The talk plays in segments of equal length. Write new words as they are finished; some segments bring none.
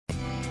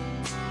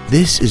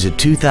This is a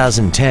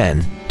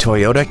 2010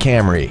 Toyota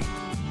Camry.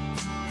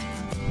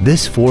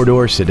 This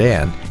four-door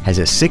sedan has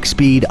a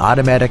 6-speed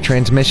automatic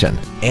transmission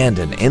and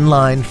an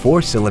inline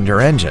 4-cylinder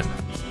engine.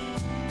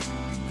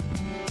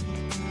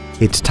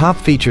 Its top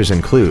features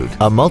include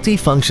a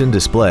multi-function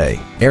display,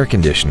 air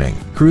conditioning,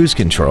 cruise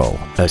control,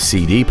 a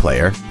CD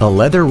player, a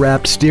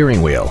leather-wrapped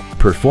steering wheel,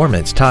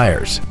 performance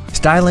tires,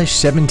 stylish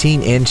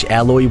 17-inch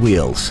alloy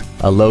wheels,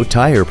 a low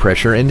tire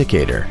pressure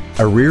indicator,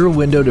 a rear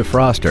window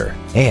defroster,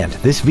 and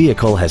this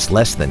vehicle has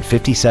less than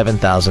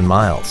 57,000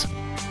 miles.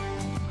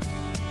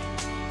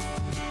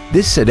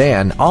 This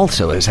sedan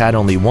also has had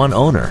only one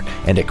owner,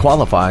 and it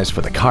qualifies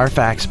for the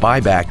Carfax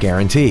buyback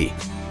guarantee.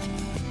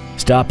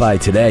 Stop by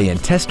today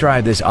and test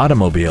drive this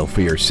automobile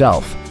for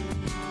yourself.